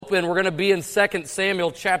open, we're going to be in 2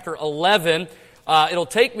 Samuel chapter 11. It'll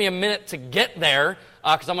take me a minute to get there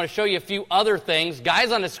because I'm going to show you a few other things.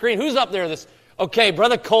 Guys on the screen, who's up there? Okay,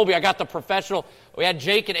 Brother Colby, I got the professional. We had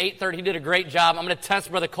Jake at 8:30. He did a great job. I'm going to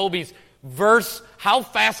test Brother Colby's verse. How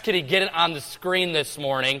fast can he get it on the screen this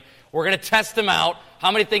morning? We're going to test him out.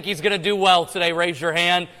 How many think he's going to do well today? Raise your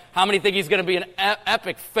hand. How many think he's going to be an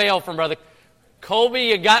epic fail from Brother Colby?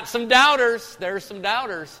 You got some doubters. There's some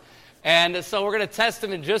doubters. And so we're going to test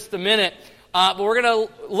him in just a minute. But we're going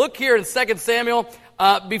to look here in 2 Samuel.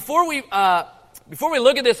 Before we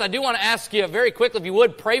look at this, I do want to ask you very quickly, if you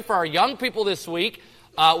would, pray for our young people this week.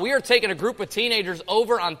 We are taking a group of teenagers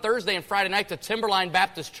over on Thursday and Friday night to Timberline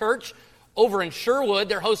Baptist Church over in Sherwood.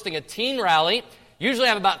 They're hosting a teen rally. Usually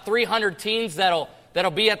have about 300 teens that'll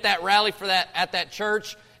be at that rally at that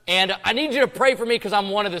church. And I need you to pray for me because I'm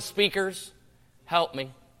one of the speakers. Help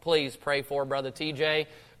me. Please pray for Brother TJ.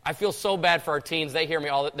 I feel so bad for our teens. They hear me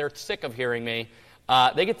they're sick of hearing me.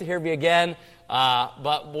 They get to hear me again.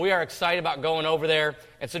 But we are excited about going over there.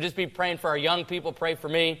 And so just be praying for our young people. Pray for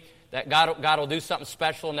me that God will do something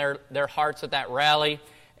special in their hearts at that rally.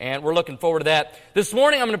 And we're looking forward to that. This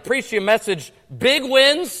morning I'm going to preach you a message, big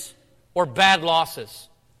wins or bad losses.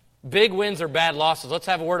 Big wins or bad losses. Let's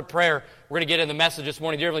have a word of prayer. We're going to get in the message this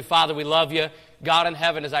morning. Dear Heavenly Father, we love you. God in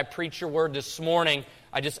heaven, as I preach your word this morning,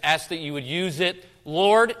 I just ask that you would use it.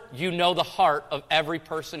 Lord, you know the heart of every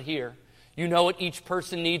person here. You know what each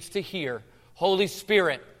person needs to hear. Holy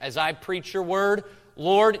Spirit, as I preach your word,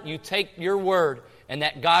 Lord, you take your word and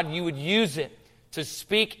that, God, you would use it to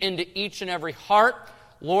speak into each and every heart.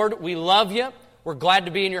 Lord, we love you. We're glad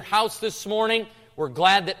to be in your house this morning. We're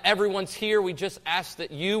glad that everyone's here. We just ask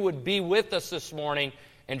that you would be with us this morning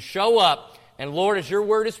and show up. And Lord, as your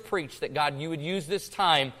word is preached, that, God, you would use this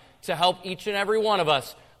time to help each and every one of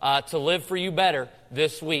us to live for you better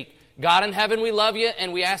this week. God in heaven, we love you,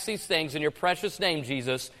 and we ask these things in your precious name,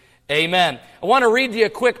 Jesus. Amen. I want to read you a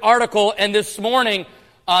quick article, and this morning,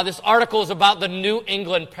 this article is about the New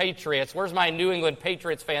England Patriots. Where's my New England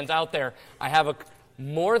Patriots fans out there? I have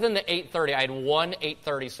more than the 8:30. I had one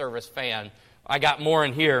 8:30 service fan. I got more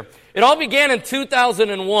in here. It all began in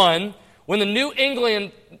 2001 when the New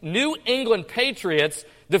England Patriots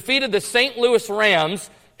defeated the St. Louis Rams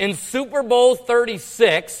in Super Bowl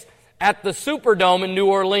 36 at the Superdome in New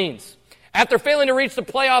Orleans. After failing to reach the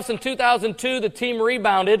playoffs in 2002, the team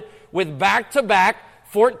rebounded with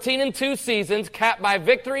back-to-back 14-2 seasons, capped by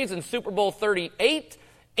victories in Super Bowl 38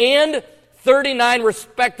 and 39,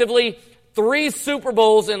 respectively. 3 Super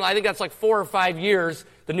Bowls in, I think that's like 4 or 5 years,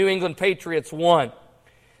 the New England Patriots won.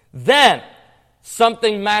 Then,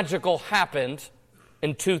 something magical happened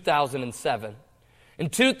in 2007. In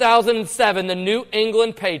 2007, the New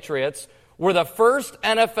England Patriots were the first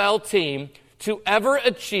NFL team to ever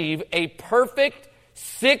achieve a perfect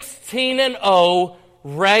 16-0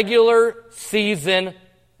 regular season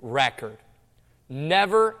record.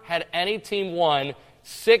 Never had any team won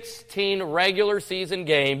 16 regular season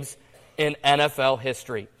games in NFL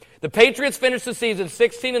history. The Patriots finished the season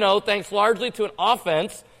 16-0 thanks largely to an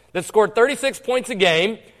offense that scored 36 points a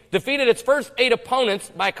game, defeated its first 8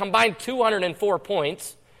 opponents by a combined 204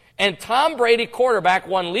 points, and Tom Brady, quarterback,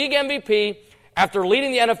 won league MVP after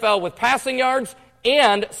leading the NFL with passing yards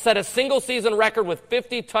and set a single-season record with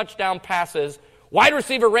 50 touchdown passes. Wide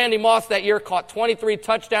receiver Randy Moss that year caught 23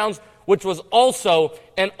 touchdowns, which was also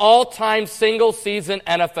an all-time single-season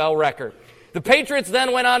NFL record. The Patriots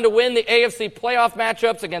then went on to win the AFC playoff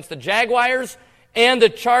matchups against the Jaguars and the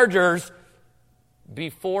Chargers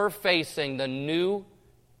before facing the New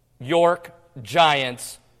York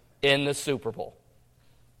Giants in the Super Bowl.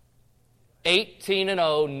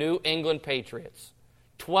 18-0 New England Patriots,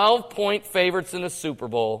 12-point favorites in the Super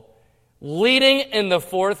Bowl, leading in the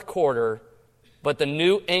fourth quarter, but the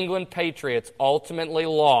New England Patriots ultimately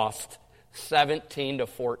lost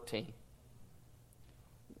 17-14.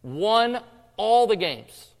 Won all the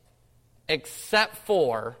games except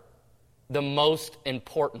for the most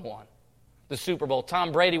important one, the Super Bowl.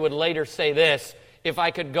 Tom Brady would later say this, if I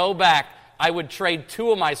could go back, I would trade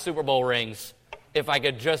 2 of my Super Bowl rings if I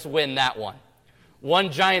could just win that one.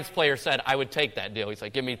 One Giants player said, I would take that deal. He's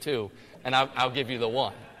like, give me 2, and I'll give you the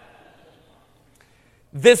 1.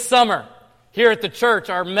 This summer, here at the church,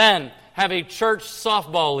 our men have a church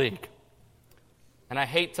softball league. And I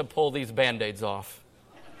hate to pull these Band-Aids off.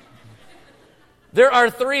 There are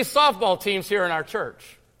 3 softball teams here in our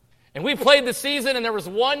church. And we played the season, and there was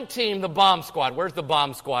one team, the Bomb Squad. Where's the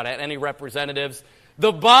Bomb Squad at? Any representatives?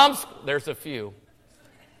 There's a few.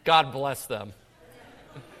 God bless them.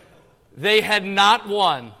 They had not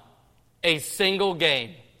won a single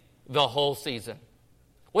game the whole season.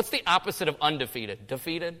 What's the opposite of undefeated?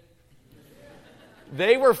 Defeated?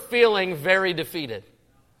 They were feeling very defeated.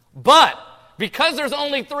 But because there's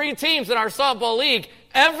only 3 teams in our softball league,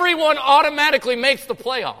 everyone automatically makes the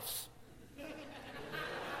playoffs.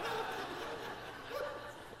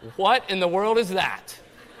 What in the world is that?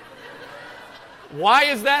 Why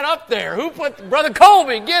is that up there? Who put... Brother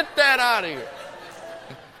Colby, get that out of here.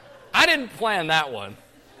 I didn't plan that one.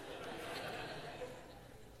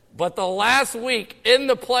 But the last week in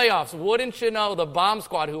the playoffs, wouldn't you know, the Bomb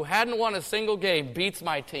Squad, who hadn't won a single game, beats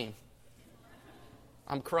my team.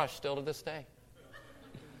 I'm crushed still to this day.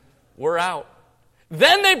 We're out.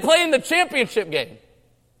 Then they play in the championship game,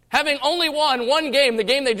 having only won 1 game, the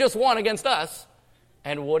game they just won against us.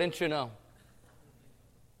 And wouldn't you know,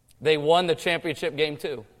 they won the championship game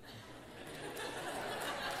too.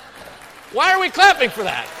 Why are we clapping for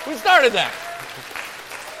that? Who started that?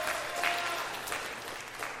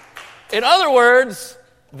 In other words,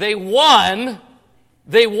 they won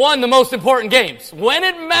the most important games. When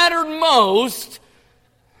it mattered most,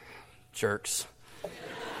 jerks.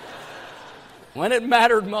 When it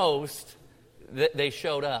mattered most, they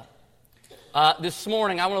showed up. This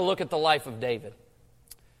morning, I want to look at the life of David.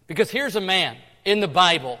 Because here's a man in the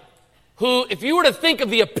Bible who, if you were to think of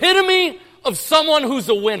the epitome of someone who's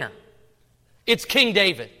a winner, it's King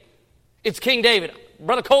David. It's King David.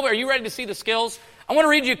 Brother Colby, are you ready to see the skills? I want to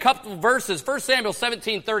read you a couple of verses. 1 Samuel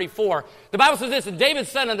 17:34. The Bible says this, and David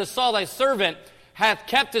said unto Saul, thy servant hath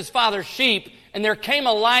kept his father's sheep, and there came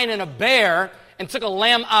a lion and a bear, and took a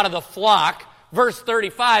lamb out of the flock. Verse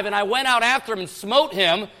 35, and I went out after him and smote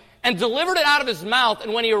him, and delivered it out of his mouth,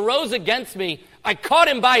 and when he arose against me, I caught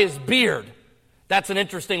him by his beard. That's an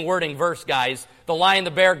interesting wording verse, guys. The lion,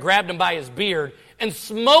 the bear, grabbed him by his beard, and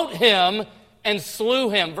smote him, and slew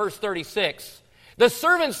him. Verse 36. The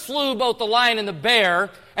servant slew both the lion and the bear,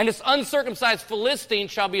 and this uncircumcised Philistine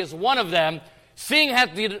shall be as one of them, seeing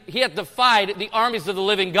he hath defied the armies of the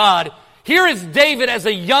living God. Here is David as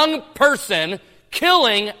a young person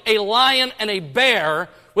killing a lion and a bear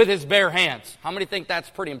with his bare hands. How many think that's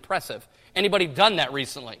pretty impressive? Anybody done that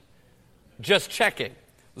recently? Just checking.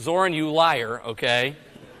 Zoran, you liar, okay?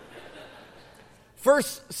 1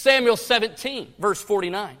 Samuel 17, verse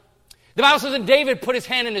 49. The Bible says, and David put his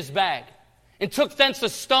hand in his bag, and took thence a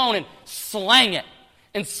stone, and slang it,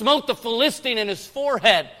 and smote the Philistine in his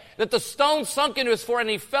forehead, that the stone sunk into his forehead,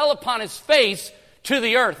 and he fell upon his face to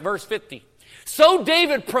the earth. Verse 50. So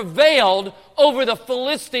David prevailed over the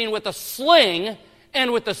Philistine with a sling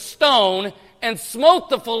and with a stone, and smote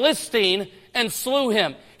the Philistine and slew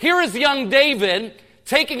him. Here is young David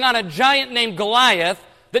taking on a giant named Goliath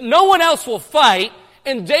that no one else will fight,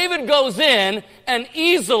 and David goes in and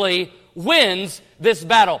easily wins this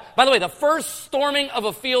battle. By the way, the first storming of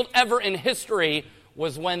a field ever in history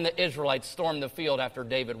was when the Israelites stormed the field after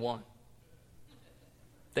David won.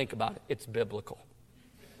 Think about it. It's biblical.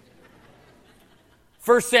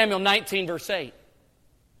 1 Samuel 19, verse 8.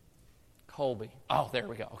 Colby. Oh, there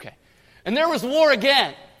we go. Okay. And there was war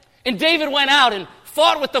again. And David went out and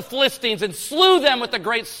fought with the Philistines and slew them with a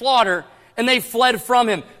great slaughter, and they fled from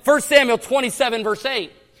him. 1 Samuel 27, verse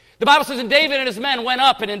 8. The Bible says, and David and his men went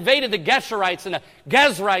up and invaded the Geshurites and the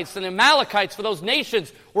Gezrites and the Amalekites, for those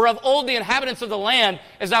nations were of old the inhabitants of the land,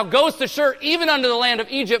 as thou goest to Shur, even unto the land of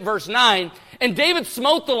Egypt. Verse 9. And David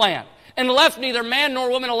smote the land, and left neither man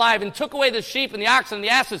nor woman alive, and took away the sheep and the oxen and the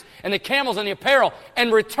asses and the camels and the apparel,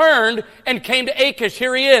 and returned and came to Achish.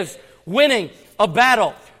 Here he is, winning a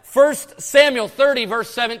battle. 1 Samuel 30,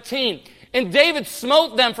 verse 17. And David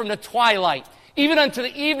smote them from the twilight, even unto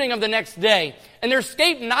the evening of the next day. And there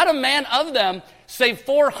escaped not a man of them, save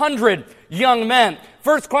 400 young men.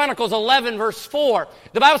 1 Chronicles 11, verse 4.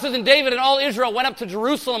 The Bible says, and David and all Israel went up to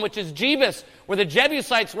Jerusalem, which is Jebus, where the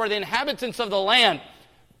Jebusites were the inhabitants of the land.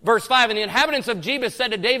 Verse 5, and the inhabitants of Jebus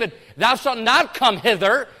said to David, thou shalt not come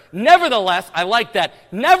hither. Nevertheless, I like that.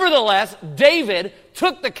 Nevertheless, David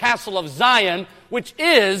took the castle of Zion, which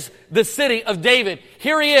is the city of David.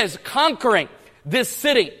 Here he is, conquering this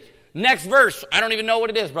city. Next verse, I don't even know what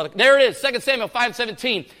it is, brother. There it is, 2 Samuel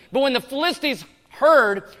 5:17. But when the Philistines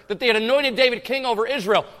heard that they had anointed David king over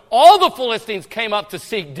Israel, all the Philistines came up to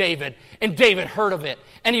seek David, and David heard of it.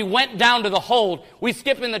 And he went down to the hold. We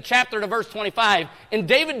skip in the chapter to verse 25. And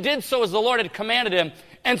David did so as the Lord had commanded him,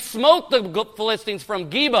 and smote the Philistines from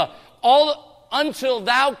Geba, all until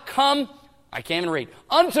thou come, I can't even read,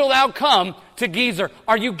 until thou come to Gezer.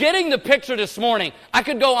 Are you getting the picture this morning? I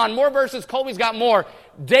could go on more verses. Colby's got more.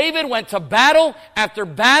 David went to battle after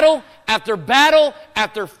battle after battle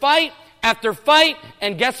after fight after fight,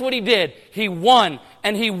 and guess what he did? He won,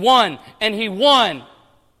 and he won, and he won,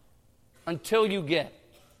 until you get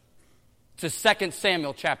to 2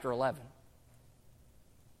 Samuel chapter 11.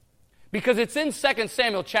 Because it's in 2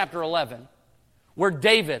 Samuel chapter 11 where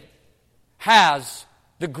David has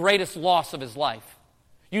the greatest loss of his life.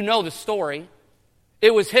 You know the story.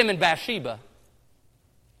 It was him and Bathsheba.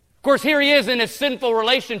 Of course, here he is in his sinful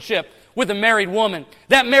relationship with a married woman.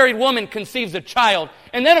 That married woman conceives a child.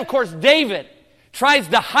 And then, of course, David tries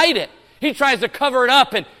to hide it. He tries to cover it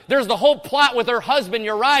up, and there's the whole plot with her husband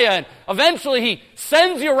Uriah, and eventually he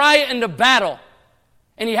sends Uriah into battle,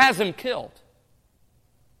 and he has him killed.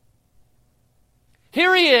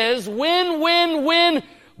 Here he is, win,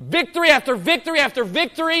 victory after victory after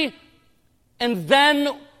victory, and then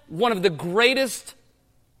one of the greatest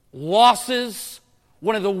losses,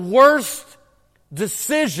 one of the worst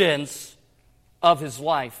decisions of his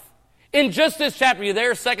life. In just this chapter, you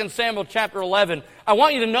there, 2 Samuel chapter 11, I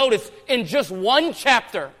want you to notice in just one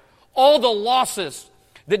chapter all the losses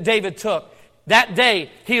that David took. That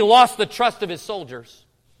day, he lost the trust of his soldiers.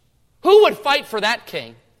 Who would fight for that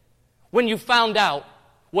king when you found out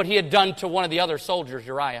what he had done to one of the other soldiers,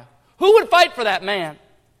 Uriah? Who would fight for that man?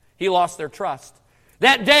 He lost their trust.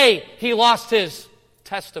 That day, he lost his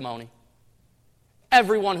testimony.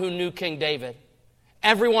 Everyone who knew King David,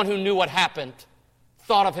 everyone who knew what happened,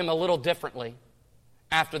 thought of him a little differently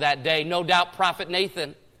after that day. No doubt Prophet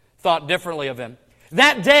Nathan thought differently of him.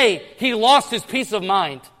 That day, he lost his peace of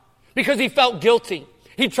mind because he felt guilty.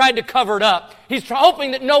 He tried to cover it up. He's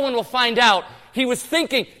hoping that no one will find out. He was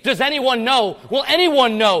thinking, does anyone know? Will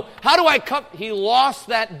anyone know? How do I cover? He lost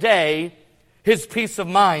that day his peace of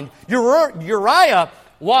mind. Uriah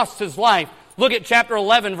lost his life. Look at chapter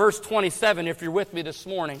 11, verse 27, if you're with me this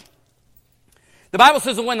morning. The Bible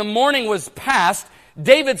says that when the morning was past,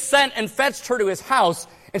 David sent and fetched her to his house,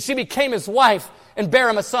 and she became his wife and bare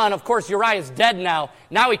him a son. Of course, Uriah is dead now.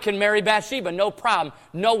 Now he can marry Bathsheba. No problem.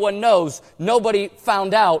 No one knows. Nobody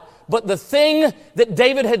found out. But the thing that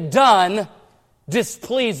David had done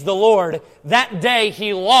displeased the Lord. That day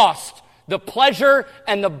he lost the pleasure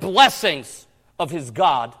and the blessings of his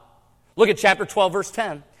God. Look at chapter 12, verse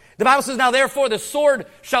 10. The Bible says, now therefore the sword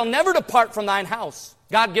shall never depart from thine house.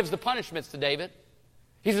 God gives the punishments to David.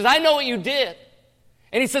 He says, I know what you did.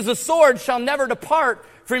 And he says, the sword shall never depart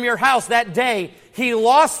from your house. That day, he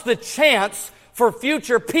lost the chance for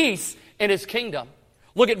future peace in his kingdom.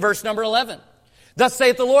 Look at verse number 11. Thus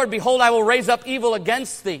saith the Lord, behold, I will raise up evil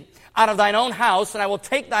against thee out of thine own house, and I will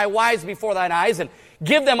take thy wives before thine eyes, and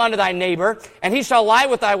give them unto thy neighbor, and he shall lie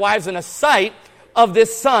with thy wives in the sight of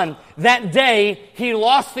this son. That day, he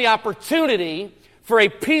lost the opportunity for a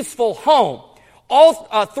peaceful home.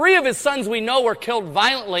 All three of his sons we know were killed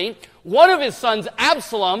violently. One of his sons,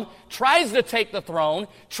 Absalom, tries to take the throne,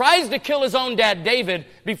 tries to kill his own dad, David,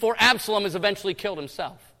 before Absalom is eventually killed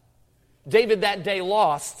himself. David that day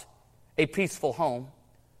lost a peaceful home.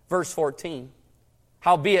 Verse 14.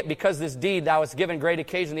 Howbeit, because this deed thou hast given great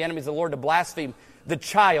occasion the enemies of the Lord to blaspheme, the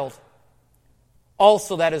child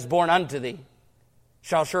also that is born unto thee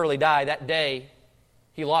shall surely die. That day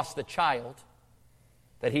he lost the child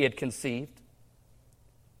that he had conceived.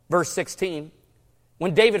 Verse 16.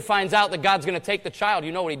 When David finds out that God's going to take the child,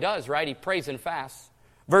 you know what he does, right? He prays and fasts.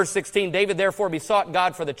 Verse 16, David therefore besought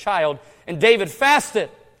God for the child, and David fasted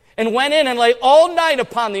and went in and lay all night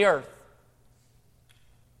upon the earth.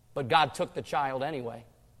 But God took the child anyway,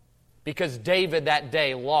 because David that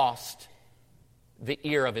day lost the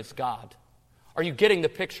ear of his God. Are you getting the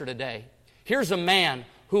picture today? Here's a man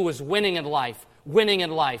who was winning in life, winning in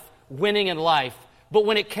life, winning in life. But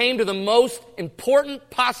when it came to the most important,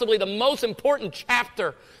 possibly the most important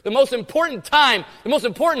chapter, the most important time, the most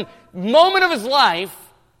important moment of his life,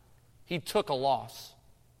 he took a loss.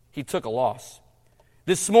 He took a loss.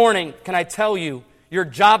 This morning, can I tell you, your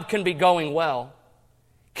job can be going well.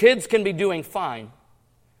 Kids can be doing fine.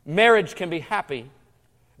 Marriage can be happy.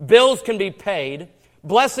 Bills can be paid.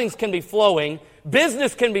 Blessings can be flowing.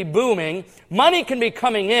 Business can be booming. Money can be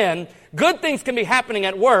coming in. Good things can be happening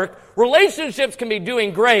at work. Relationships can be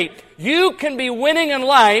doing great. You can be winning in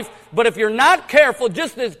life, but if you're not careful,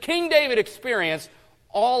 just as King David experienced,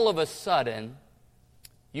 all of a sudden,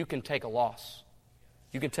 you can take a loss.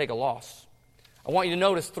 You can take a loss. I want you to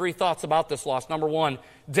notice three thoughts about this loss. Number one,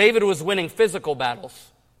 David was winning physical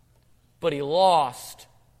battles, but he lost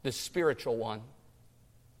the spiritual one.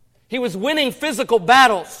 He was winning physical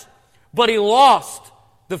battles, but he lost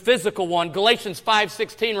the physical one. Galatians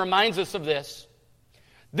 5:16 reminds us of this.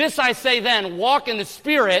 This I say then, walk in the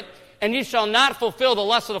Spirit, and ye shall not fulfill the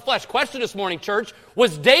lust of the flesh. Question this morning, church,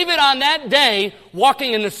 was David on that day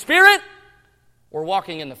walking in the Spirit or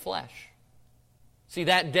walking in the flesh? See,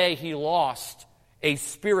 that day he lost a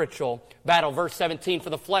spiritual battle. Verse 17, for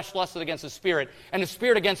the flesh lusted against the spirit, and the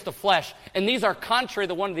spirit against the flesh. And these are contrary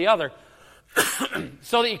the one to the other,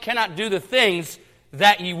 so that you cannot do the things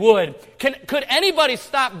that ye would. Could anybody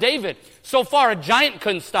stop David? So far, a giant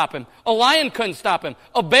couldn't stop him. A lion couldn't stop him.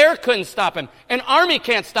 A bear couldn't stop him. An army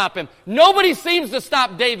can't stop him. Nobody seems to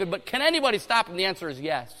stop David, but can anybody stop him? The answer is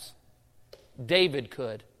yes. David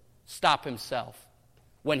could stop himself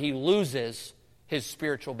when he loses his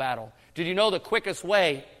spiritual battle. Did you know the quickest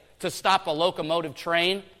way to stop a locomotive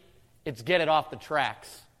train? It's get it off the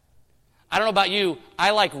tracks. I don't know about you,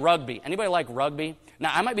 I like rugby. Anybody like rugby?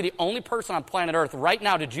 Now, I might be the only person on planet Earth right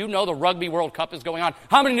now. Did you know the Rugby World Cup is going on?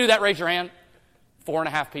 How many knew that? Raise your hand.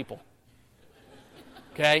 4.5 people.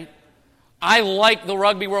 Okay? I like the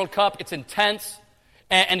Rugby World Cup. It's intense.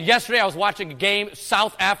 And yesterday I was watching a game,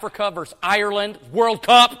 South Africa versus Ireland, World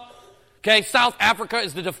Cup. Okay, South Africa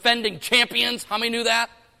is the defending champions. How many knew that?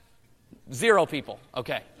 0 people.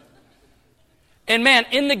 Okay. And man,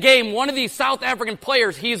 in the game, one of these South African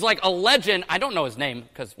players, he's like a legend. I don't know his name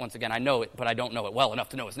because, once again, I know it, but I don't know it well enough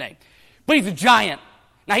to know his name. But he's a giant.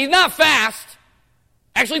 Now, he's not fast.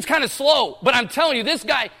 Actually, he's kind of slow. But I'm telling you, this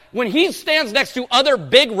guy, when he stands next to other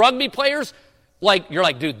big rugby players, you're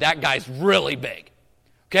like, dude, that guy's really big.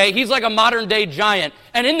 Okay, he's like a modern-day giant.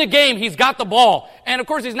 And in the game, he's got the ball. And, of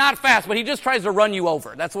course, he's not fast, but he just tries to run you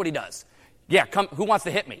over. That's what he does. Yeah, come. Who wants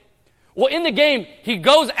to hit me? Well, in the game, he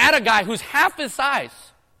goes at a guy who's half his size.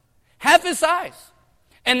 Half his size.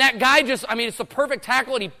 And that guy it's the perfect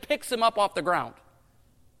tackle, and he picks him up off the ground.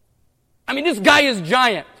 I mean, this guy is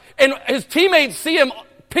giant. And his teammates see him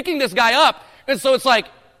picking this guy up, and so it's like,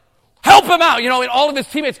 help him out, and all of his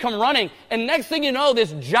teammates come running. And next thing you know,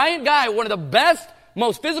 this giant guy, one of the best,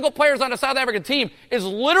 most physical players on the South African team, is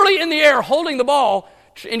literally in the air holding the ball,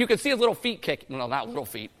 and you can see his little feet kick. No, not little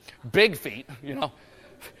feet, big feet,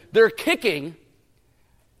 They're kicking,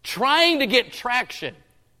 trying to get traction.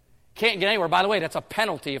 Can't get anywhere. By the way, that's a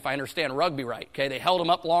penalty if I understand rugby right. Okay, they held him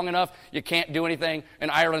up long enough. You can't do anything.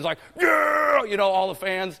 And Ireland's like, yeah, all the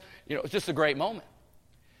fans. It's just a great moment.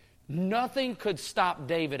 Nothing could stop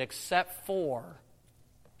David except for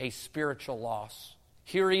a spiritual loss.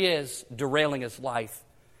 Here he is, derailing his life.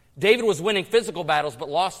 David was winning physical battles, but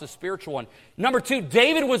lost the spiritual one. Number 2,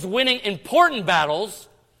 David was winning important battles,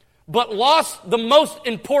 but lost the most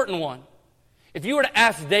important one. If you were to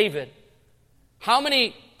ask David, how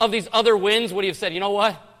many of these other wins would he have said, you know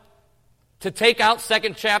what? To take out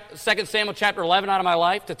 2 Samuel chapter 11 out of my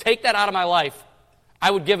life, to take that out of my life,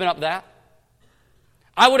 I would have given up that.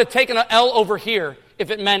 I would have taken an L over here if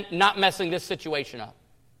it meant not messing this situation up.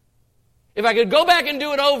 If I could go back and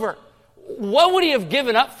do it over, what would he have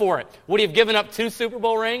given up for it? Would he have given up 2 Super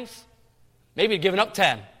Bowl rings? Maybe he'd given up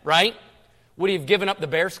 10, right? Would he have given up the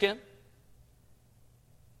bear skin?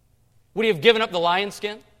 Would he have given up the lion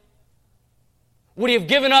skin? Would he have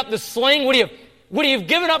given up the sling? Would he have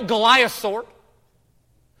given up Goliath's sword?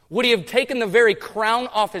 Would he have taken the very crown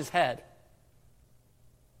off his head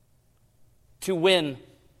to win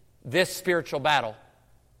this spiritual battle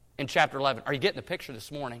in chapter 11? Are you getting the picture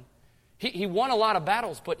this morning? He won a lot of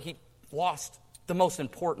battles, but he lost the most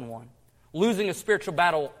important one. Losing a spiritual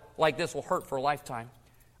battle like this will hurt for a lifetime.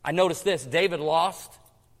 I noticed this. David lost,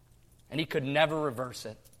 and he could never reverse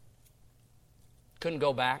it. Couldn't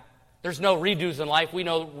go back. There's no redos in life. We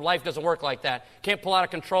know life doesn't work like that. Can't pull out a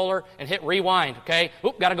controller and hit rewind, okay?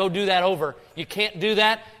 Oop, got to go do that over. You can't do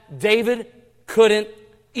that. David couldn't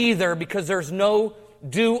either because there's no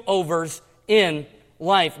do-overs in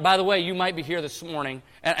life. By the way, you might be here this morning,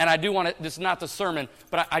 and I do want to, this is not the sermon,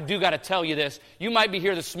 but I do got to tell you this. You might be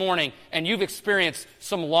here this morning, and you've experienced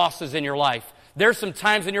some losses in your life. There's some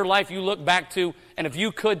times in your life you look back to, and if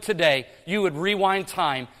you could today, you would rewind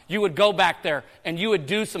time. You would go back there, and you would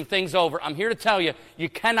do some things over. I'm here to tell you, you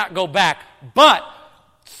cannot go back, but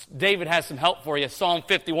David has some help for you. Psalm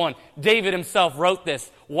 51. David himself wrote this.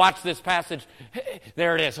 Watch this passage.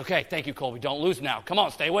 There it is. Okay, thank you, Colby. Don't lose now. Come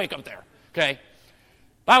on, stay awake up there. Okay.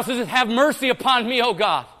 Bible says, have mercy upon me, O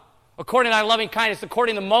God, according to thy loving kindness,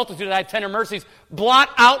 according to the multitude of thy tender mercies. Blot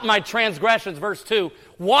out my transgressions. Verse 2.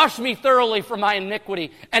 Wash me thoroughly from my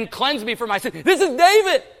iniquity and cleanse me from my sin. This is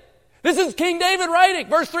David. This is King David writing.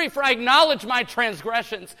 Verse 3, for I acknowledge my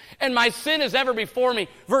transgressions, and my sin is ever before me.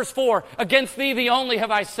 Verse 4, against thee, thee only have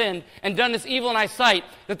I sinned, and done this evil in thy sight,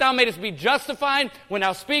 that thou mayest be justified when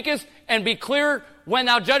thou speakest, and be clear when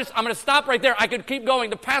thou judgest. I'm going to stop right there. I could keep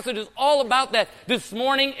going. The passage is all about that. This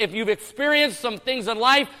morning, if you've experienced some things in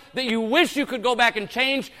life that you wish you could go back and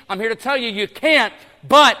change, I'm here to tell you you can't,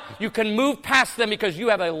 but you can move past them because you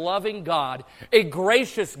have a loving God, a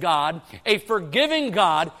gracious God, a forgiving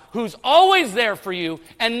God who's always there for you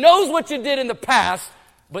and knows what you did in the past,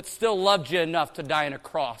 but still loved you enough to die on a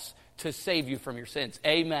cross to save you from your sins.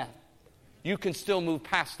 Amen. You can still move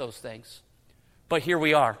past those things. But here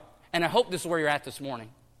we are. And I hope this is where you're at this morning.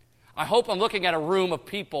 I hope I'm looking at a room of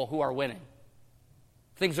people who are winning.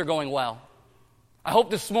 Things are going well. I hope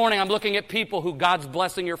this morning I'm looking at people who God's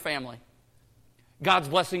blessing your family. God's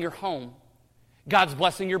blessing your home. God's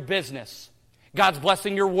blessing your business. God's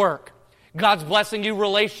blessing your work. God's blessing you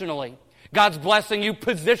relationally. God's blessing you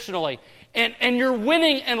positionally. And you're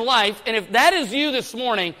winning in life. And if that is you this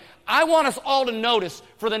morning, I want us all to notice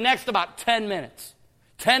for the next about 10 minutes.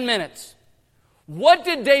 10 minutes. What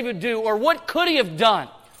did David do, or what could he have done?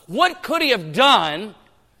 What could he have done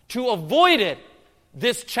to avoid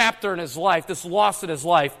this chapter in his life, this loss in his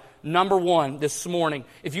life? Number one, this morning,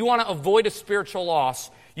 if you want to avoid a spiritual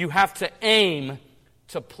loss, you have to aim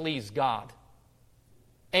to please God.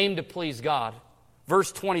 Aim to please God.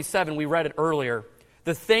 Verse 27, we read it earlier.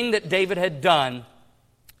 The thing that David had done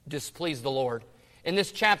displeased the Lord. In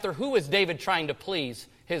this chapter, who is David trying to please?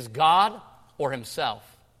 His God or himself?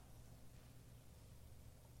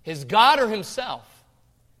 His God or himself?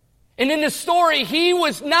 And in this story, he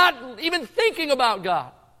was not even thinking about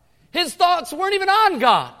God. His thoughts weren't even on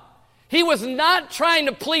God. He was not trying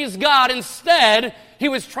to please God. Instead, he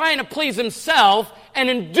was trying to please himself. And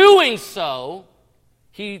in doing so,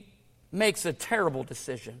 he makes a terrible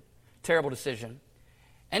decision. Terrible decision.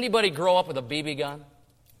 Anybody grow up with a BB gun?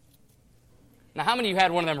 Now, how many of you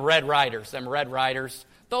had one of them Red Riders? Them Red Riders?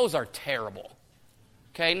 Those are terrible.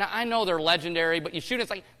 Okay, now I know they're legendary, but you shoot it, it's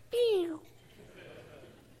like, pew,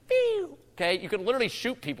 pew. Okay, you could literally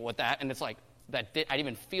shoot people with that, and it's like, I didn't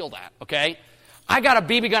even feel that, okay? I got a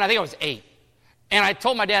BB gun, I think I was 8. And I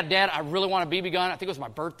told my dad, I really want a BB gun. I think it was my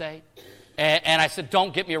birthday. And I said,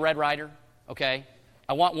 don't get me a Red Ryder, okay?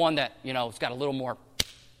 I want one that, it's got a little more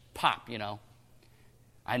pop,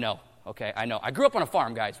 I know. Okay, I know. I grew up on a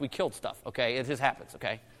farm, guys. We killed stuff, okay? It just happens,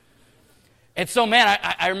 okay? And so, man,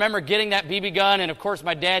 I remember getting that BB gun, and, of course,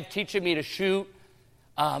 my dad teaching me to shoot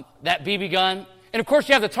that BB gun. And, of course,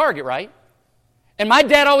 you have the target, right? And my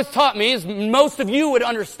dad always taught me, as most of you would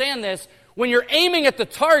understand this, when you're aiming at the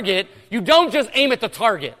target, you don't just aim at the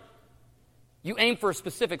target. You aim for a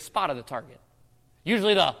specific spot of the target.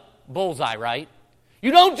 Usually the bullseye, right?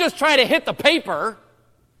 You don't just try to hit the paper.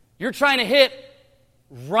 You're trying to hit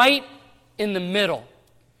right in the middle.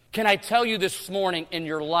 Can I tell you this morning, in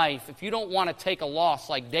your life, if you don't want to take a loss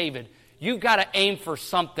like David, you've got to aim for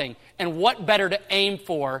something. And what better to aim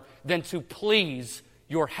for than to please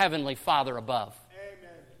your heavenly Father above?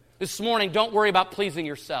 Amen. This morning, don't worry about pleasing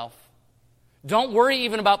yourself. Don't worry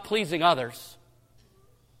even about pleasing others.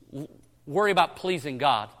 Worry about pleasing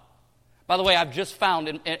God. By the way, I've just found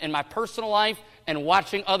in my personal life and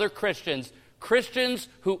watching other Christians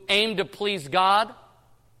who aim to please God,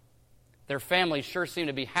 their families sure seem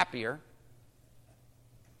to be happier.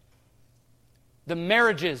 The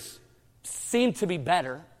marriages seem to be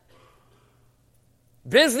better.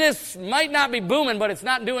 Business might not be booming, but it's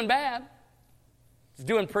not doing bad. It's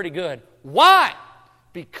doing pretty good. Why?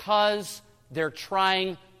 Because they're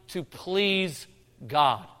trying to please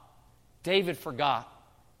God. David forgot.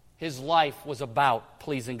 His life was about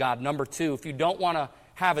pleasing God. Number 2, if you don't want to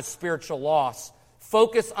have a spiritual loss,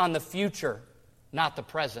 focus on the future, not the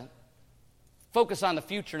present. Focus on the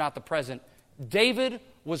future, not the present. David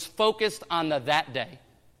was focused on that day.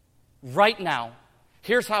 Right now.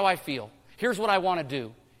 Here's how I feel. Here's what I want to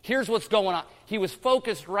do. Here's what's going on. He was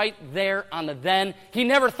focused right there on the then. He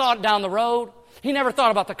never thought down the road. He never thought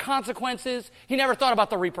about the consequences. He never thought about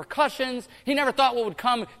the repercussions. He never thought what would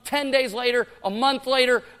come 10 days later, a month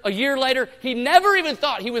later, a year later. He never even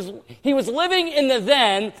thought. He was living in the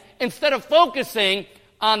then instead of focusing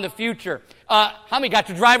on the future. How many got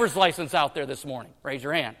your driver's license out there this morning? Raise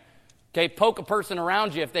your hand. Okay, poke a person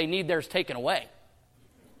around you if they need theirs taken away.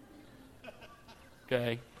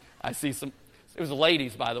 Okay, I see some. It was the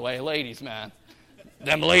ladies, by the way. Ladies, man.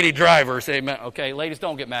 Them lady drivers, amen. Okay, ladies,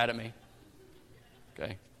 don't get mad at me.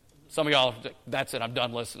 Okay, some of y'all, that's it. I'm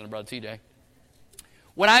done listening to Brother TJ.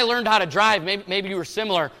 When I learned how to drive, maybe you were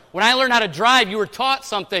similar. When I learned how to drive, you were taught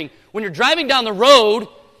something. When you're driving down the road,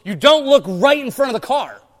 you don't look right in front of the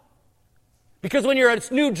car. Because when you're a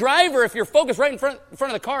new driver, if you're focused right in front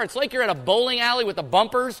of the car, it's like you're at a bowling alley with the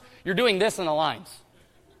bumpers. You're doing this in the lines.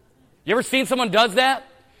 You ever seen someone does that?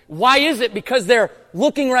 Why is it? Because they're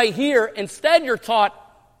looking right here. Instead, you're taught,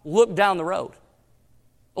 look down the road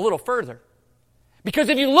a little further. Because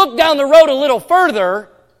if you look down the road a little further,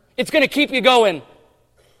 it's going to keep you going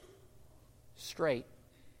straight.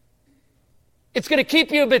 It's going to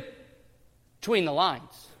keep you a bit between the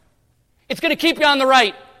lines. It's going to keep you on the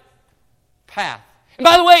right path. And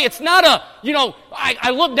by the way, it's not I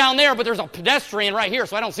look down there, but there's a pedestrian right here,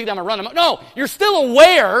 so I don't see them and run them. No, you're still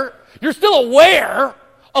aware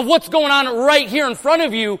of what's going on right here in front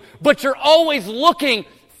of you, but you're always looking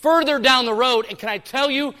further down the road. And can I tell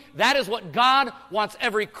you, that is what God wants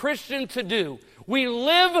every Christian to do. We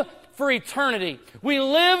live for eternity. We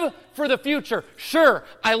live for the future. Sure,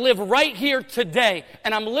 I live right here today,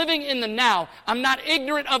 and I'm living in the now. I'm not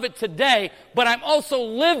ignorant of it today, but I'm also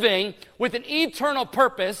living with an eternal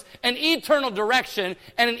purpose, an eternal direction,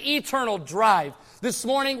 and an eternal drive. This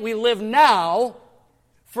morning, we live now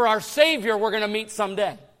for our Savior we're going to meet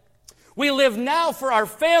someday. We live now for our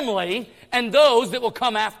family and those that will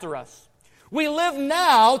come after us. We live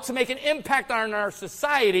now to make an impact on our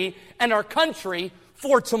society and our country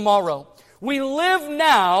for tomorrow. We live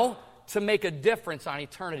now to make a difference on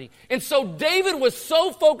eternity. And so David was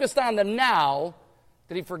so focused on the now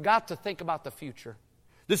that he forgot to think about the future.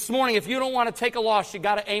 This morning, if you don't want to take a loss, you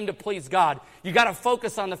got to aim to please God. You got to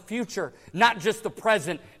focus on the future, not just the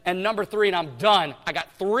present. And number 3, and I'm done. I got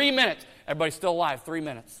 3 minutes. Everybody's still alive, 3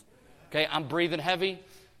 minutes. Okay, I'm breathing heavy.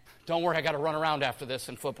 Don't worry, I got to run around after this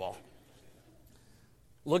in football.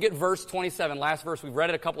 Look at verse 27, last verse. We've read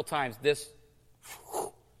it a couple times.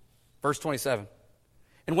 Verse 27.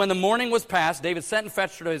 And when the morning was past, David sent and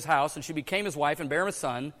fetched her to his house, and she became his wife and bare him a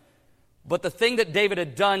son. But the thing that David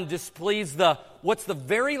had done displeased what's the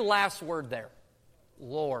very last word there?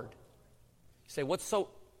 Lord. You say, what's so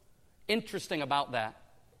interesting about that?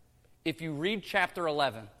 If you read chapter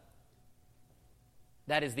 11,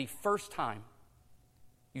 that is the first time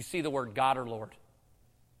you see the word God or Lord.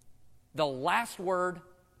 The last word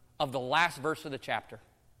of the last verse of the chapter.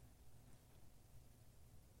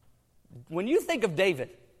 When you think of David,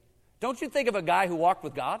 don't you think of a guy who walked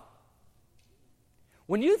with God?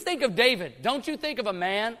 When you think of David, don't you think of a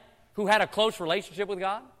man who had a close relationship with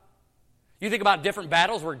God? You think about different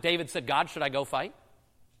battles where David said, God, should I go fight?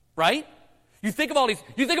 Right? You think of all these,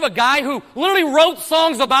 you think of a guy who literally wrote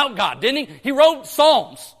songs about God, didn't he? He wrote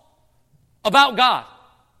psalms about God.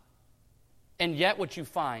 And yet what you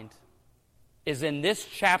find is in this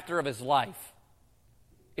chapter of his life,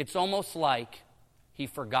 it's almost like he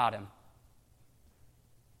forgot him.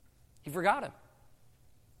 He forgot him.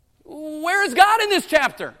 Where is God in this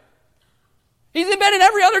chapter? He's been in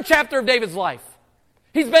every other chapter of David's life.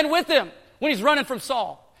 He's been with him when he's running from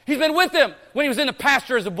Saul. He's been with him when he was in the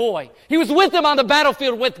pasture as a boy. He was with him on the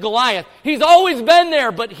battlefield with Goliath. He's always been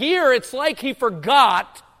there, but here it's like he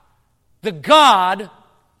forgot the God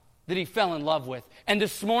that he fell in love with. And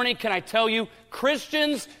this morning, can I tell you,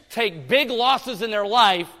 Christians take big losses in their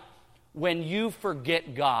life when you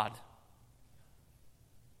forget God.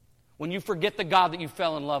 When you forget the God that you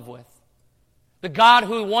fell in love with. The God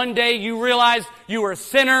who one day you realized you were a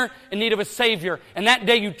sinner in need of a Savior. And that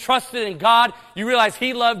day you trusted in God. You realized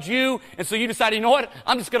He loved you. And so you decided, you know what?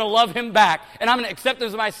 I'm just going to love Him back. And I'm going to accept Him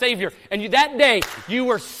as my Savior. And that day you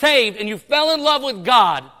were saved and you fell in love with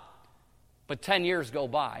God. But 10 years go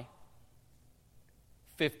by.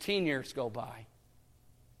 15 years go by.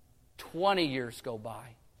 20 years go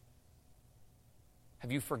by.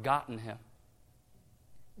 Have you forgotten Him?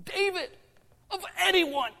 David, of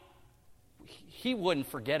anyone, he wouldn't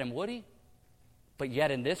forget him, would he? But yet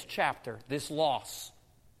in this chapter, this loss,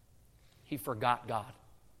 he forgot God.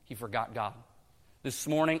 He forgot God. This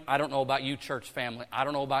morning, I don't know about you, church family. I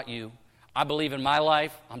don't know about you. I believe in my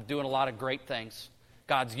life, I'm doing a lot of great things.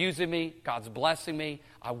 God's using me. God's blessing me.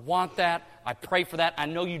 I want that. I pray for that. I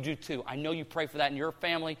know you do too. I know you pray for that in your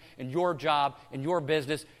family, in your job, in your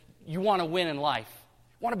business. You want to win in life.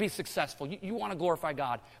 You want to be successful. You want to glorify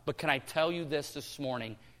God. But can I tell you this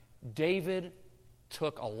morning? David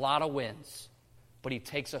took a lot of wins, but he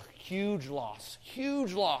takes a huge loss.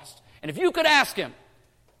 Huge loss. And if you could ask him,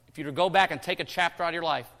 if you were to go back and take a chapter out of your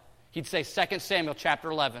life, he'd say 2 Samuel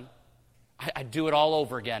chapter 11. I'd do it all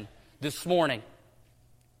over again. This morning,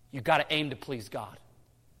 you've got to aim to please God.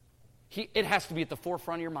 It has to be at the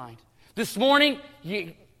forefront of your mind. This morning,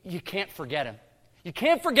 you can't forget Him. You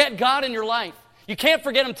can't forget God in your life. You can't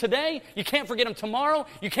forget Him today. You can't forget Him tomorrow.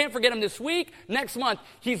 You can't forget Him this week, next month.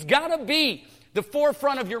 He's got to be the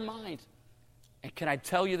forefront of your mind. And can I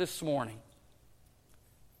tell you this morning,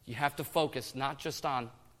 you have to focus not just on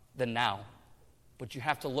the now, but you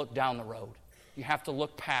have to look down the road. You have to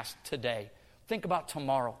look past today. Think about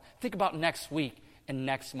tomorrow. Think about next week. and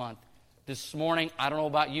next month. This morning, I don't know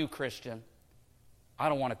about you, Christian. I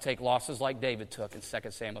don't want to take losses like David took in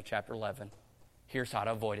 2 Samuel chapter 11. Here's how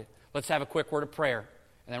to avoid it. Let's have a quick word of prayer,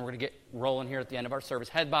 and then we're going to get rolling here at the end of our service.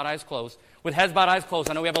 Head bowed, eyes closed. With heads bowed, eyes closed,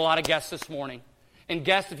 I know we have a lot of guests this morning. And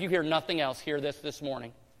guests, if you hear nothing else, hear this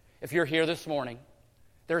morning. If you're here this morning,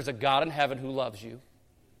 there's a God in heaven who loves you.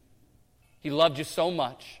 He loved you so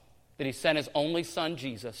much that He sent His only Son,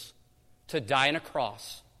 Jesus, to die on a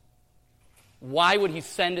cross. Why would He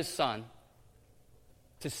send His Son?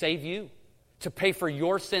 To save you, to pay for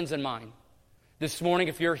your sins and mine. This morning,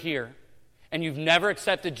 if you're here and you've never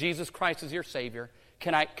accepted Jesus Christ as your Savior,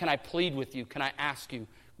 can I plead with you? Can I ask you,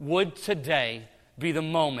 would today be the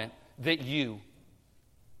moment that you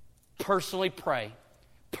personally pray,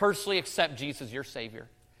 personally accept Jesus as your Savior?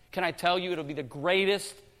 Can I tell you, it'll be the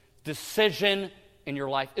greatest decision in your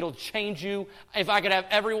life. It'll change you. If I could have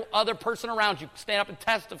every other person around you stand up and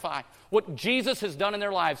testify what Jesus has done in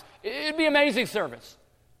their lives, it'd be an amazing service.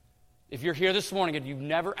 If you're here this morning and you've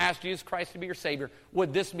never asked Jesus Christ to be your Savior,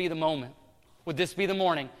 would this be the moment? Would this be the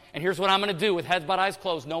morning? And here's what I'm going to do with heads bowed, eyes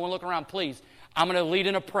closed. No one look around, please. I'm going to lead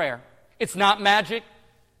in a prayer. It's not magic.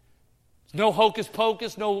 It's no hocus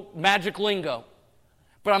pocus, no magic lingo.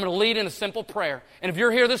 But I'm going to lead in a simple prayer. And if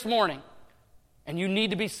you're here this morning and you need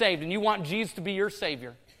to be saved and you want Jesus to be your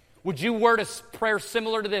Savior, would you word a prayer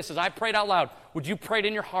similar to this? As I prayed out loud, would you pray it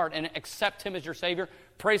in your heart and accept Him as your Savior?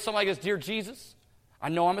 Pray something like this: Dear Jesus, I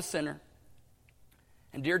know I'm a sinner.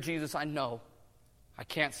 And dear Jesus, I know I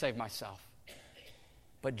can't save myself.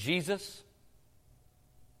 But Jesus,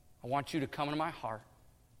 I want you to come into my heart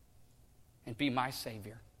and be my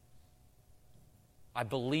Savior. I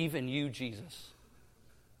believe in you, Jesus.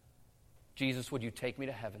 Jesus, would you take me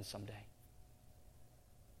to heaven someday?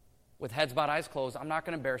 With heads bowed, eyes closed, I'm not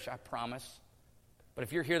going to embarrass you, I promise. But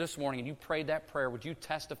if you're here this morning and you prayed that prayer, would you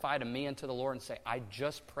testify to me and to the Lord and say, I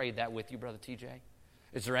just prayed that with you, Brother TJ?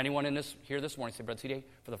 Is there anyone here this morning say, Brother TJ,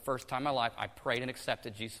 for the first time in my life, I prayed and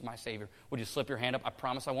accepted Jesus as my Savior? Would you slip your hand up? I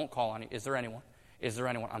promise I won't call on you. Is there anyone? Is there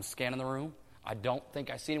anyone? I'm scanning the room. I don't think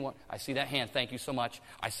I see anyone. I see that hand. Thank you so much.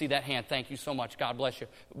 I see that hand. Thank you so much. God bless you.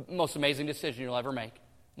 Most amazing decision you'll ever make.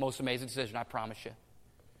 Most amazing decision, I promise you.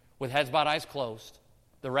 With heads bowed, eyes closed,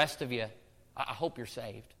 the rest of you, I hope you're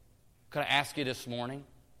saved. Could I ask you this morning,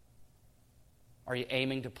 are you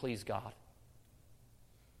aiming to please God?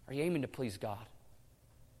 Are you aiming to please God?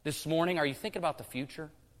 This morning, are you thinking about the future?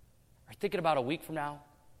 Are you thinking about a week from now?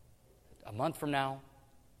 A month from now?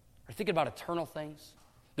 Are you thinking about eternal things?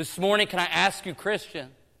 This morning, can I ask you, Christian,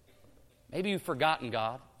 maybe you've forgotten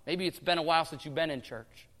God. Maybe it's been a while since you've been in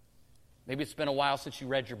church. Maybe it's been a while since you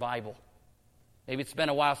read your Bible. Maybe it's been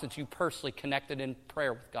a while since you personally connected in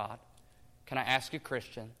prayer with God. Can I ask you,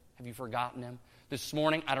 Christian, have you forgotten Him? This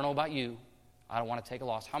morning, I don't know about you, I don't want to take a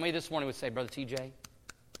loss. How many this morning would say, Brother TJ,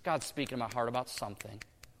 God's speaking in my heart about something.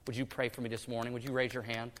 Would you pray for me this morning? Would you raise your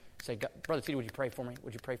hand? Say, Brother TJ, would you pray for me?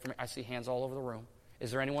 Would you pray for me? I see hands all over the room.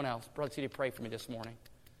 Is there anyone else? Brother TJ, pray for me this morning.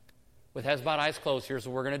 With heads bowed, eyes closed, here's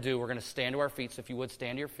what we're going to do. We're going to stand to our feet. So if you would,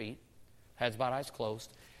 stand to your feet. Heads bowed, eyes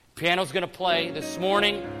closed. Piano's going to play. This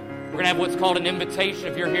morning, we're going to have what's called an invitation.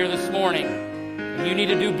 If you're here this morning and you need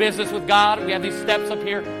to do business with God, we have these steps up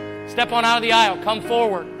here. Step on out of the aisle. Come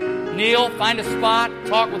forward. Kneel. Find a spot.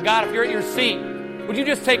 Talk with God. If you're at your seat, would you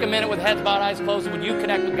just take a minute with heads bowed, eyes closed, and would you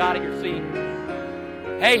connect with God at your seat?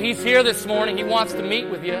 Hey, He's here this morning. He wants to meet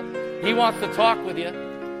with you. He wants to talk with you.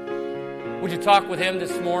 Would you talk with Him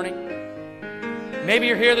this morning? Maybe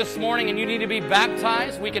you're here this morning and you need to be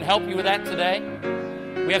baptized. We can help you with that today.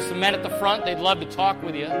 We have some men at the front. They'd love to talk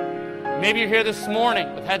with you. Maybe you're here this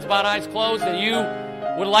morning with heads bowed, eyes closed, and you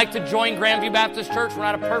would like to join Grandview Baptist Church. We're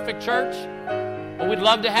not a perfect church, but we'd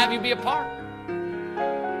love to have you be a part.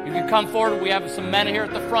 You can come forward. We have some men here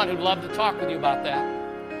at the front who'd love to talk with you about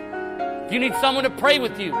that. If you need someone to pray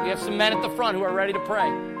with you, we have some men at the front who are ready to pray.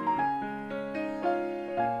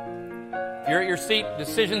 If you're at your seat,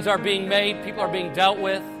 decisions are being made, people are being dealt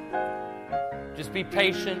with. Just be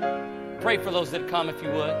patient. Pray for those that come if you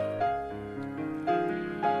would.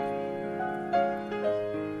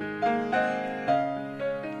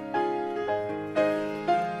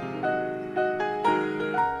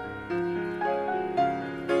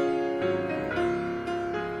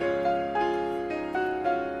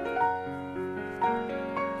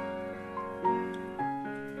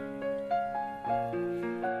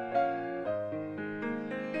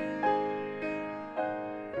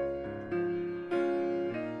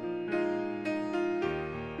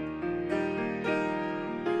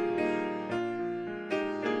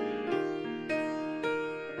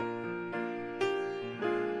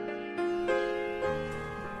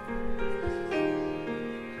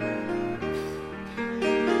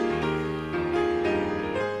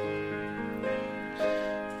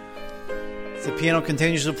 As the piano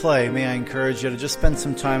continues to play, may I encourage you to just spend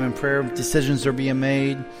some time in prayer. Decisions are being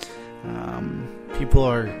made. People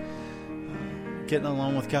are getting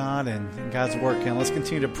along with God, and God's working. Let's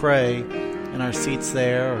continue to pray in our seats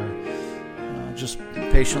there, or just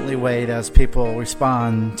patiently wait as people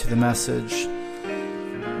respond to the message,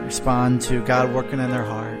 respond to God working in their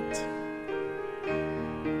heart.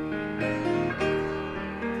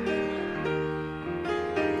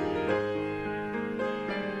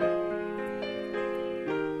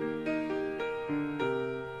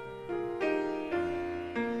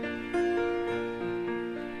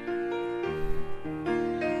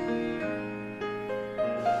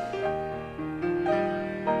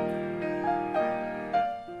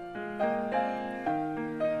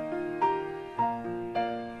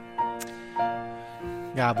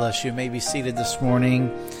 God bless you. You may be seated this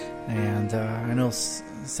morning. And I know it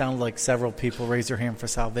sounded like several people raised their hand for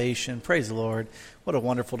salvation. Praise the Lord. What a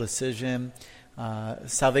wonderful decision.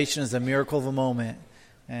 Salvation is a miracle of a moment.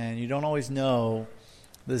 And you don't always know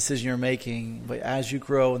the decision you're making. But as you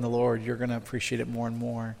grow in the Lord, you're going to appreciate it more and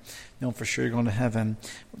more. Know for sure you're going to heaven.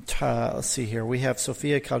 Let's see here. We have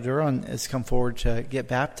Sophia Calderon has come forward to get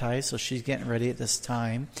baptized. So she's getting ready at this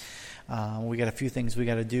time. We got a few things we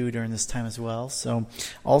got to do during this time as well. So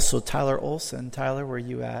also Tyler Olson. Tyler, where are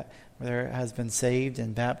you at? There has been saved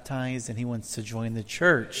and baptized, and he wants to join the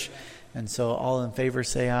church. And so all in favor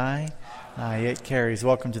say aye. Aye, it carries.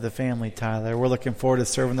 Welcome to the family, Tyler. We're looking forward to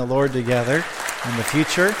serving the Lord together in the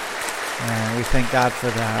future. And we thank God for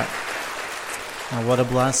that. What a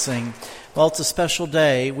blessing. Well, it's a special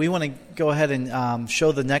day. We want to go ahead and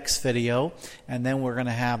show the next video, and then we're going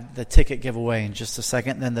to have the ticket giveaway in just a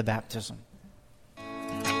second, and then the baptism.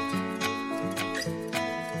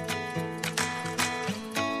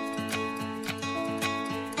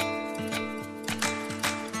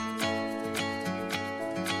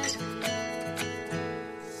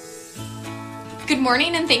 Good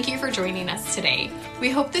morning, and thank you for joining us today. We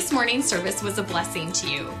hope this morning's service was a blessing to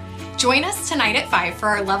you. Join us tonight at 5 for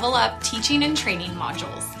our Level Up teaching and training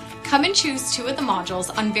modules. Come and choose 2 of the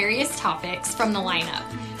modules on various topics from the lineup.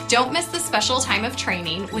 Don't miss the special time of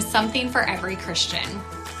training with something for every Christian.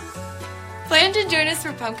 Plan to join us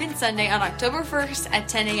for Pumpkin Sunday on October 1st at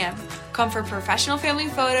 10 a.m. Come for professional family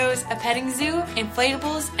photos, a petting zoo,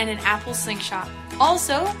 inflatables, and an apple slingshot.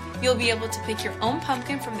 Also, you'll be able to pick your own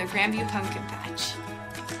pumpkin from the Grandview Pumpkin Patch.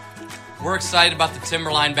 We're excited about the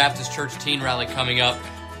Timberline Baptist Church Teen Rally coming up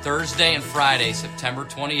Thursday and Friday, September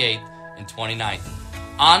 28th and 29th.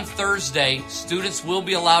 On Thursday, students will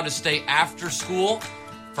be allowed to stay after school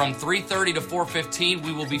from 3:30 to 4:15.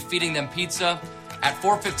 We will be feeding them pizza. At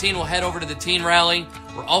 4:15, we'll head over to the Teen Rally.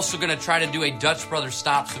 We're also going to try to do a Dutch Brothers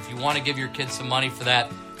stop, so if you want to give your kids some money for that,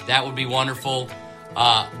 that would be wonderful.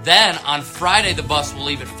 Then on Friday, the bus will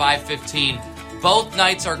leave at 5:15. Both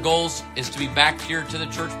nights, our goals is to be back here to the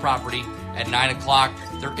church property at 9 o'clock.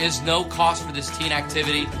 There is no cost for this teen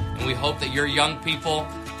activity, and we hope that your young people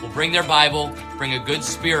will bring their Bible, bring a good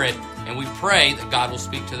spirit, and we pray that God will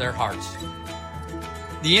speak to their hearts.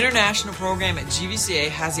 The international program at GVCA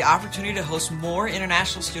has the opportunity to host more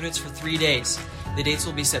international students for 3 days. The dates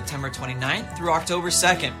will be September 29th through October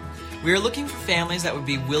 2nd. We are looking for families that would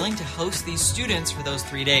be willing to host these students for those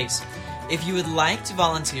 3 days. If you would like to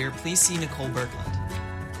volunteer, please see Nicole Berkland.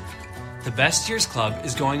 The Best Years Club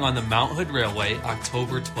is going on the Mount Hood Railway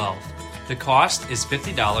October 12th. The cost is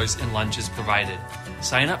 $50 and lunch is provided.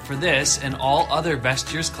 Sign up for this and all other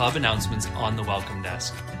Best Years Club announcements on the welcome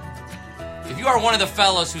desk. If you are one of the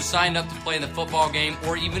fellows who signed up to play in the football game,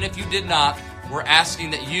 or even if you did not, we're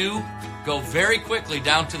asking that you go very quickly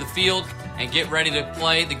down to the field and get ready to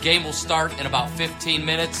play. The game will start in about 15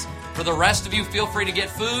 minutes. For the rest of you, feel free to get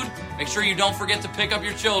food. Make sure you don't forget to pick up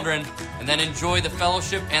your children, and then enjoy the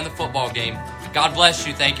fellowship and the football game. God bless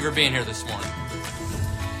you. Thank you for being here this morning.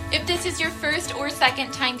 If this is your first or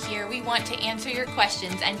second time here, we want to answer your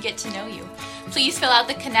questions and get to know you. Please fill out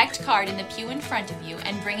the Connect card in the pew in front of you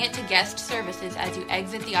and bring it to guest services as you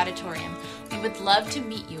exit the auditorium. We would love to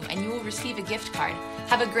meet you, and you will receive a gift card.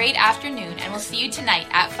 Have a great afternoon, and we'll see you tonight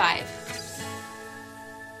at 5.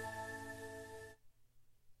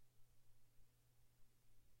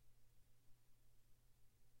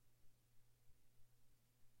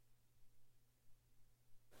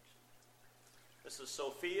 This is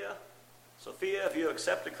Sophia. Sophia, have you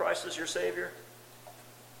accepted Christ as your Savior?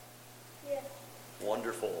 Yes.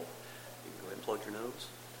 Wonderful. You can go ahead and plug your nose.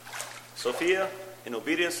 Sophia, in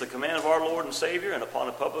obedience to the command of our Lord and Savior and upon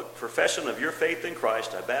a public profession of your faith in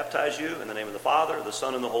Christ, I baptize you in the name of the Father, the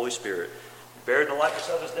Son, and the Holy Spirit. Buried in the likeness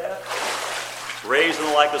of his death, raised in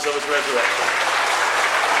the likeness of his resurrection.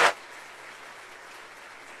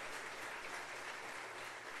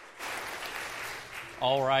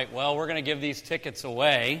 All right. Well, we're going to give these tickets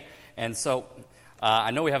away. And so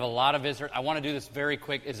I know we have a lot of visitors. I want to do this very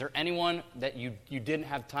quick. Is there anyone that you didn't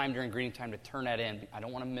have time during greeting time to turn that in? I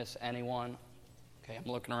don't want to miss anyone. Okay,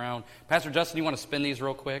 I'm looking around. Pastor Justin, you want to spin these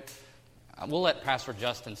real quick? We'll let Pastor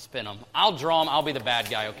Justin spin them. I'll draw them. I'll be the bad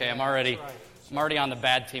guy, okay? I'm already on the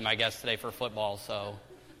bad team, I guess, today for football. So,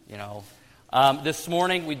 this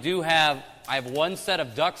morning I have one set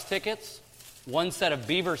of Ducks tickets, one set of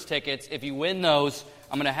Beavers tickets. If you win those,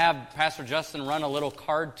 I'm going to have Pastor Justin run a little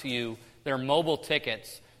card to you. They're mobile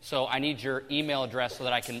tickets, so I need your email address so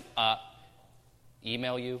that I can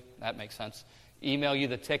email you. That makes sense. Email you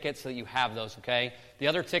the tickets so that you have those, okay? The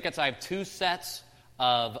other tickets, I have 2 sets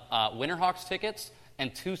of Winterhawks tickets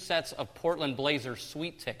and 2 sets of Portland Blazers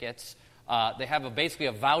suite tickets. They have basically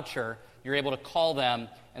a voucher. You're able to call them,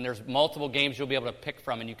 and there's multiple games you'll be able to pick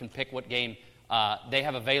from, and you can pick what game they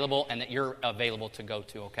have available and that you're available to go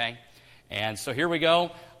to, okay? And so here we go.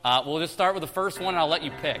 We'll just start with the first one, and I'll let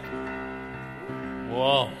you pick.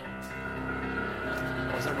 Whoa.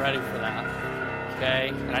 Wasn't ready for that. Okay,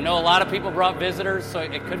 and I know a lot of people brought visitors, so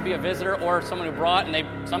it could be a visitor or someone who brought,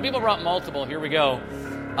 and some people brought multiple. Here we go.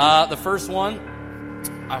 The first one,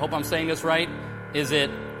 I hope I'm saying this right. Is it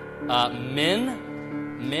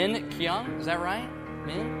Min Kyung? Is that right?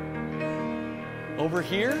 Min? Over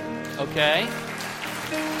here? Okay.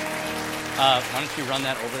 Why don't you run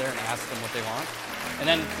that over there and ask them what they want? And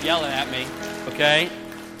then yell it at me, okay?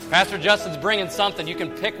 Pastor Justin's bringing something. You can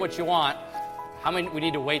pick what you want. How many? We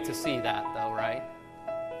need to wait to see that, though, right?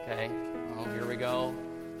 Okay. Oh, here we go.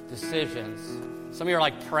 Decisions. Some of you are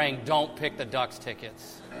like praying, don't pick the Ducks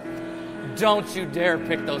tickets. Don't you dare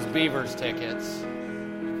pick those Beavers tickets.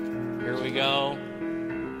 Here we go.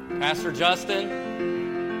 Pastor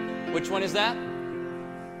Justin, which one is that?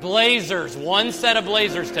 Blazers. One set of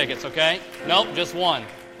Blazers tickets, okay? Nope, just one.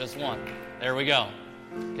 Just one. There we go.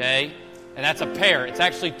 Okay? And that's a pair. It's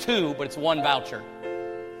actually 2, but it's 1 voucher.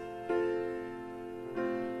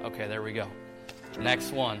 Okay, there we go.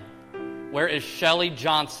 Next one. Where is Shelly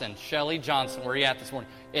Johnson? Shelly Johnson, where are you at this morning?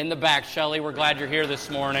 In the back. Shelly, we're glad you're here this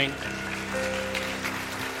morning.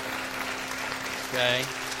 Okay.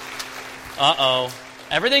 Uh-oh.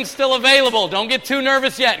 Everything's still available. Don't get too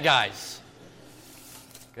nervous yet, guys.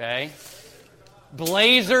 Okay.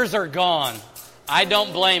 Blazers are gone. I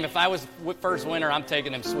don't blame. If I was first winner, I'm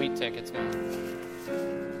taking them sweet tickets, man.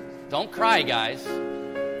 Don't cry, guys.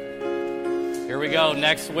 Here we go.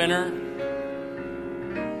 Next winner.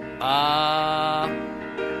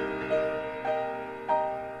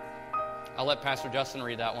 I'll let Pastor Justin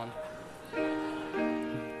read that one.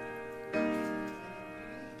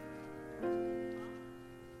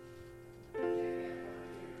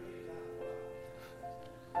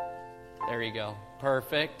 There you go.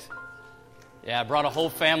 Perfect. Yeah, I brought a whole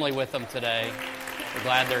family with them today. We're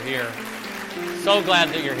glad they're here. So glad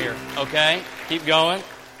that you're here. Okay, keep going.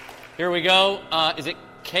 Here we go. Is it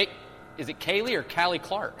Kaylee or Callie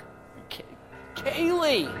Clark?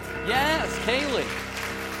 Kaylee. Yes, Kaylee.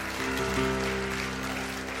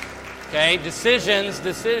 Okay, decisions.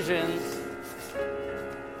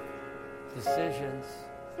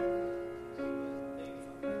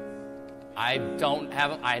 I don't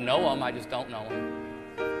have them. I know them. I just don't know them.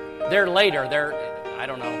 They're later. I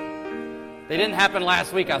don't know. They didn't happen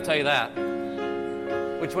last week, I'll tell you that.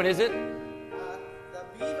 Which one is it?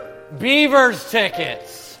 The Beavers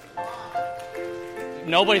tickets.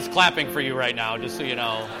 Nobody's clapping for you right now, just so you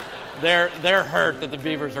know. They're hurt that the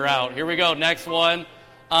Beavers are out. Here we go. Next one.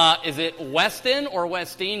 Is it Weston or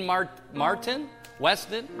Westine Martin?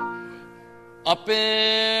 Weston? Up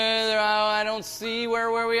in, I don't see,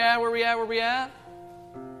 where we at?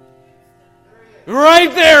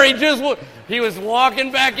 Right there, he was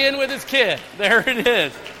walking back in with his kid. There it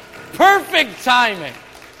is. Perfect timing.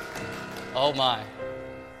 Oh my.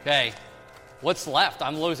 Okay, what's left?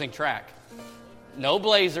 I'm losing track. No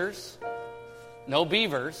Blazers, no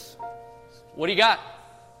Beavers. What do you got?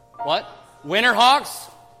 What? Winterhawks?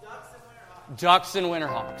 Ducks and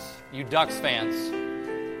Winterhawks. You Ducks fans.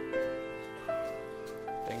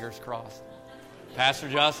 Fingers crossed. Pastor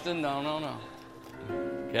Justin, no.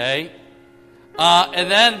 Okay. And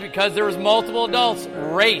then, because there was multiple adults,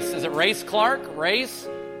 Race. Is it Race Clark? Race?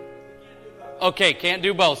 Okay, can't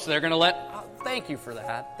do both. So they're going to let... Oh, thank you for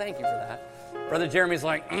that. Brother Jeremy's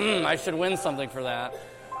like, I should win something for that.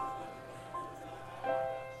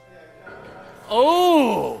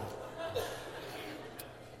 Oh!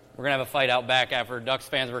 We're going to have a fight out back after Ducks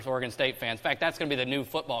fans versus Oregon State fans. In fact, that's going to be the new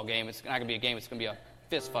football game. It's not going to be a game. It's going to be a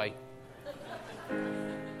fist fight.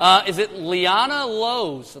 Is it Liana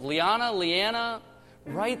Lowe's? Liana,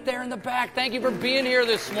 right there in the back. Thank you for being here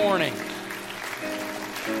this morning.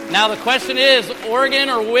 Now the question is, Oregon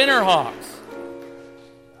or Winterhawks?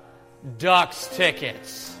 Ducks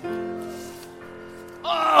tickets.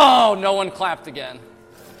 Oh, no one clapped again.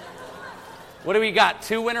 What do we got?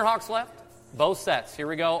 2 Winterhawks left? Both sets. Here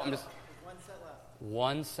we go. One set left.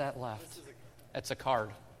 One set left. That's a card.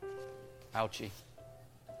 Ouchie.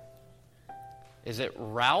 Is it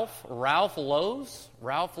Ralph? Ralph Lowe's?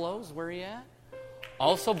 Ralph Lowe's, where are you at?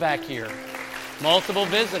 Also back here. Multiple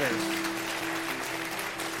visitors.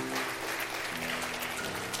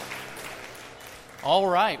 All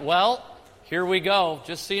right, well, here we go.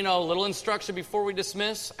 Just so you know, a little instruction before we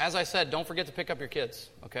dismiss. As I said, don't forget to pick up your kids,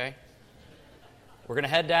 okay? We're going to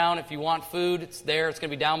head down. If you want food, it's there. It's going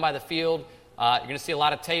to be down by the field. You're going to see a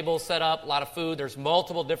lot of tables set up, a lot of food. There's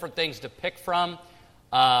multiple different things to pick from.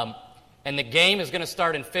 And the game is going to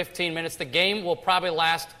start in 15 minutes. The game will probably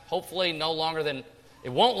last, hopefully, no longer than, it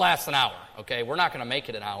won't last an hour, okay? We're not going to make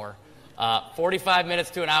it an hour. 45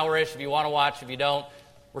 minutes to an hour-ish if you want to watch. If you don't,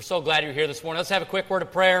 we're so glad you're here this morning. Let's have a quick word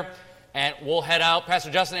of prayer, and we'll head out.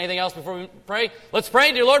 Pastor Justin, anything else before we pray? Let's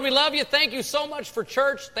pray. Dear Lord, we love you. Thank you so much for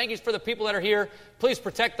church. Thank you for the people that are here. Please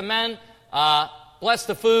protect the men. Bless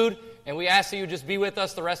the food. And we ask that you just be with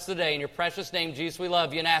us the rest of the day. In your precious name, Jesus, we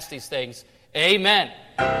love you and ask these things. Amen.